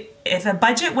 If a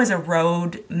budget was a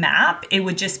road map, it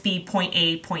would just be point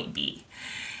A, point B.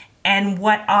 And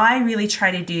what I really try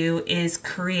to do is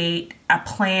create a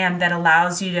plan that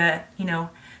allows you to,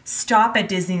 stop at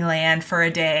Disneyland for a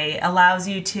day, allows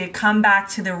you to come back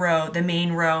to the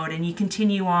main road, and you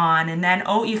continue on. And then,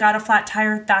 you got a flat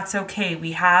tire, that's okay.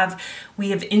 We have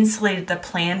insulated the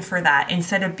plan for that,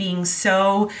 instead of being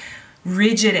so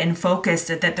rigid and focused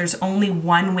that there's only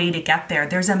one way to get there.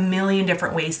 There's a million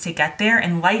different ways to get there,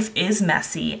 and life is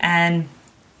messy. And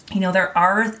there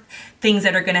are things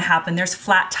that are going to happen. There's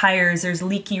flat tires, there's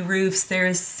leaky roofs,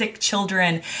 there's sick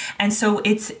children. And so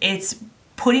it's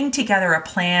putting together a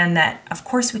plan that, of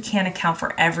course, we can't account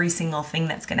for every single thing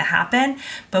that's going to happen,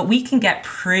 but we can get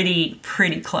pretty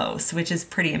close, which is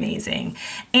pretty amazing,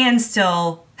 and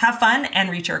still have fun and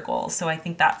reach our goals. So I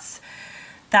think that's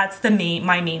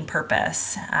my main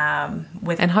purpose.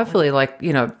 And hopefully,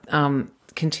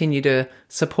 continue to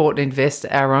support and invest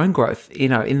our own growth,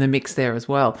 in the mix there as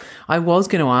well. I was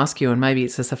going to ask you, and maybe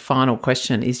it's just a final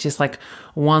question, is just like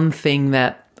one thing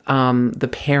that the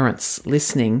parents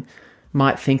listening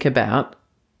might think about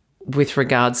with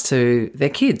regards to their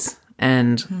kids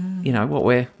and, what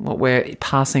we're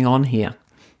passing on here.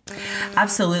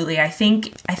 Absolutely. I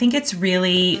think it's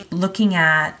really looking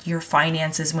at your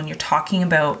finances when you're talking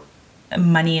about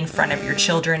money in front of your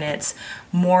children. It's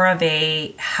more of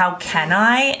a how can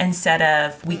I instead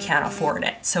of we can't afford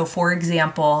it. So for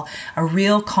example, a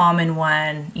real common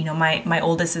one, my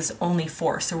oldest is only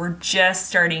 4, so we're just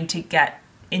starting to get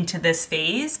into this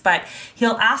phase, but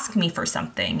he'll ask me for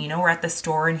something. We're at the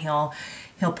store and he'll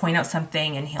point out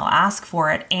something and he'll ask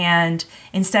for it. And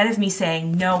instead of me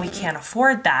saying, no, we can't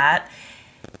afford that,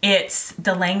 it's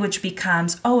the language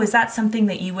becomes, is that something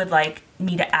that you would like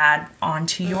me to add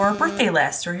onto your birthday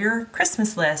list or your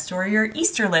Christmas list or your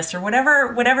Easter list or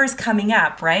whatever's coming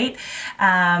up, right?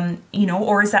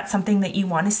 Or is that something that you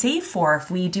want to save for if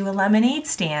we do a lemonade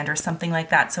stand or something like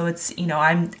that? So it's,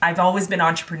 I've always been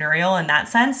entrepreneurial in that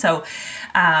sense. So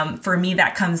for me,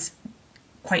 that comes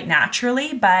quite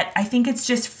naturally, but I think it's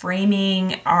just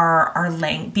framing our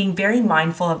being very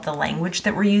mindful of the language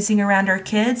that we're using around our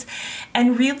kids.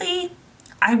 And really,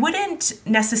 I wouldn't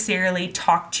necessarily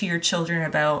talk to your children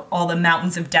about all the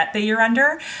mountains of debt that you're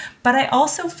under, but I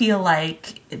also feel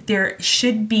like there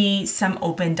should be some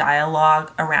open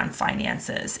dialogue around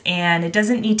finances. And it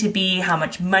doesn't need to be how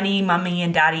much money mommy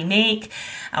and daddy make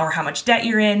or how much debt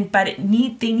you're in, but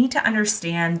they need to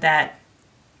understand that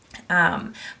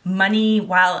money,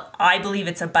 while I believe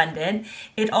it's abundant,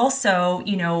 it also,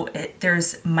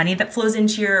 there's money that flows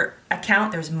into your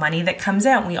account, there's money that comes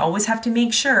out. We always have to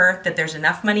make sure that there's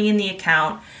enough money in the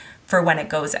account for when it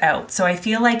goes out. So I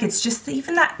feel like it's just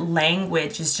even that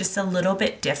language is just a little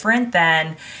bit different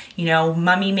than,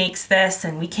 mommy makes this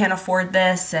and we can't afford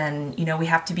this and, we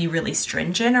have to be really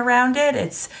stringent around it.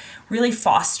 It's really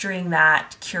fostering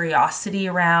that curiosity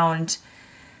around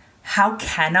how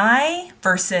can I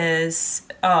versus,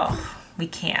 we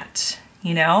can't,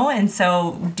 And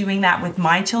so doing that with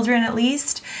my children, at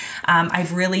least,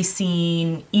 I've really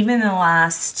seen, even in the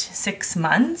last 6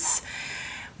 months,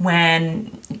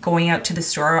 when going out to the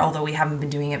store, although we haven't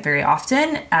been doing it very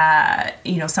often,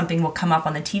 something will come up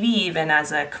on the TV even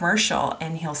as a commercial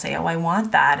and he'll say, I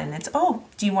want that. And it's,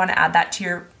 do you want to add that to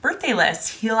your birthday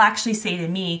list? He'll actually say to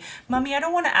me, Mommy, I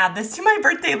don't want to add this to my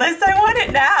birthday list. I want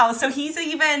it now. So he's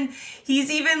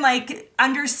even like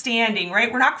understanding,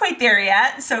 right? We're not quite there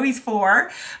yet. So he's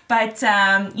 4, but,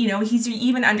 he's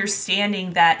even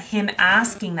understanding that him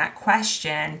asking that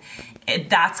question,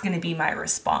 that's going to be my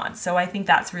response. So I think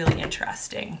that's really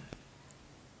interesting.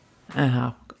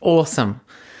 Awesome.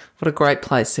 What a great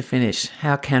place to finish.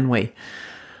 How can we?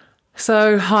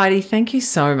 So Heidi, thank you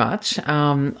so much.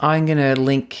 I'm going to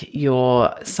link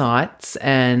your sites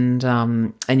and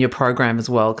your program as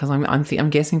well, because I'm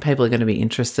guessing people are going to be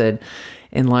interested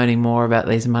in learning more about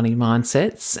these money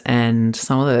mindsets and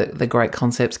some of the great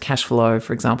concepts, cash flow,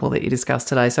 for example, that you discussed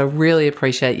today. So I really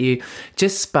appreciate you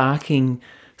just sparking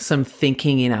some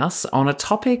thinking in us on a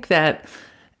topic that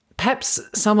perhaps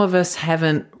some of us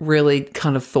haven't really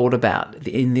kind of thought about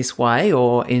in this way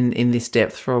or in this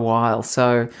depth for a while.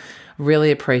 So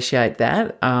really appreciate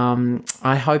that.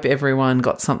 I hope everyone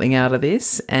got something out of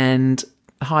this. And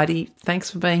Heidi,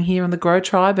 thanks for being here on the Grow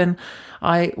Tribe. And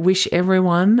I wish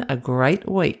everyone a great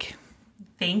week.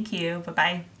 Thank you.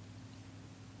 Bye-bye.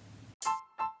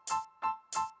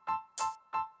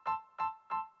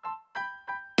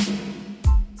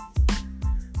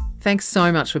 Thanks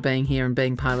so much for being here and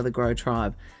being part of the Grow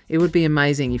Tribe. It would be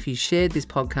amazing if you shared this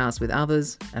podcast with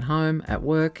others at home, at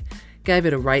work, gave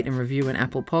it a rate and review in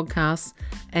Apple Podcasts,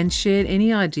 and shared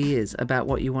any ideas about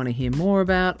what you want to hear more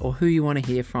about or who you want to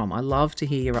hear from. I love to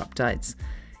hear your updates.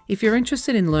 If you're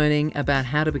interested in learning about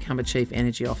how to become a Chief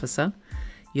Energy Officer,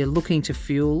 you're looking to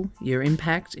fuel your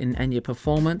impact and your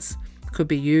performance, could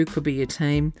be you, could be your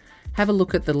team, have a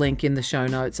look at the link in the show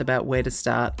notes about where to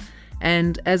start.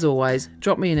 And as always,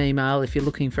 drop me an email if you're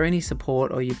looking for any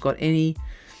support or you've got any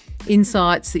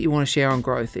insights that you want to share on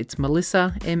growth. It's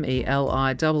Melissa,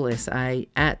 MELISSA,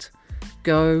 at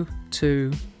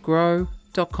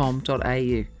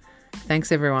go2grow.com.au.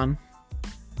 Thanks, everyone.